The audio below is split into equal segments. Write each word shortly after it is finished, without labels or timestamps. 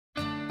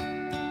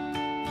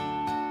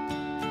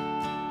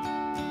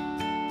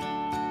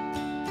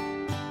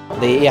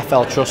The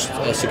EFL Trust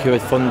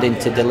secured funding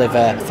to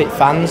deliver Fit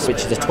Fans, which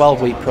is a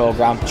 12-week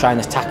programme trying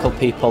to tackle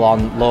people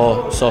on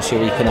low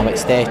socio-economic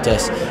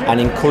status and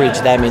encourage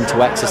them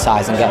into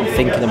exercise and get them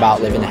thinking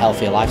about living a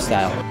healthier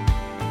lifestyle.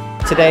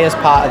 Today, as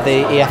part of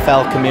the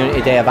EFL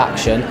Community Day of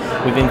Action,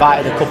 we've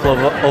invited a couple of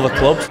other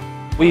clubs.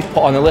 We've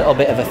put on a little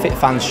bit of a Fit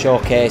Fans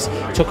showcase,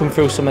 took them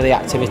through some of the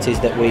activities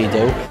that we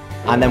do,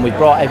 and then we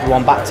brought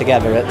everyone back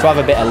together to have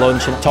a bit of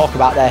lunch and talk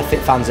about their Fit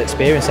Fans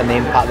experience and the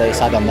impact that it's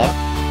had on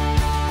them.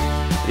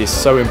 It's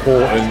so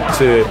important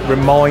to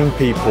remind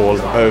people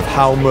of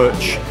how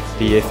much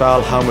the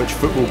EFL, how much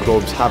football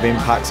clubs have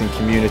impacts in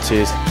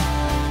communities.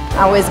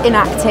 I was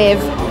inactive,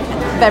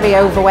 very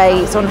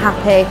overweight,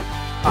 unhappy.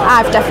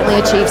 I've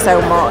definitely achieved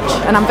so much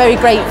and I'm very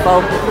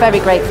grateful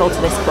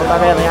to this club,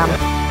 I really am.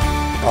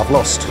 I've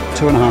lost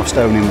 2.5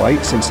 stone in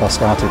weight since I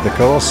started the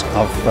course.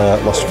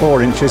 I've lost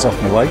 4 inches off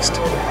my waist.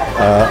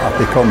 I've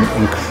become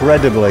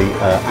incredibly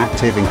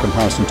active in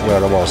comparison to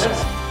where I was.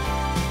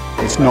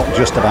 It's not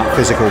just about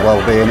physical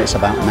well-being, it's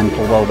about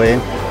mental well-being,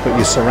 but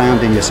you're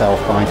surrounding yourself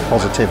by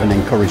positive and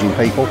encouraging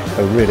people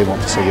who really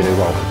want to see you do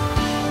well.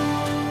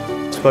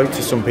 I spoke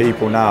to some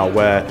people now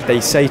where they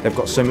say they've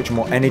got so much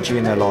more energy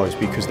in their lives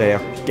because they are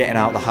getting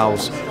out of the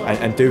house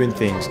and doing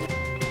things.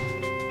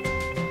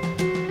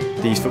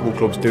 These football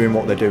clubs doing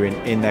what they're doing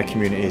in their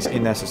communities,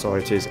 in their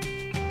societies,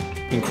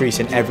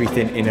 increasing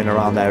everything in and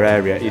around their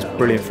area is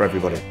brilliant for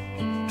everybody.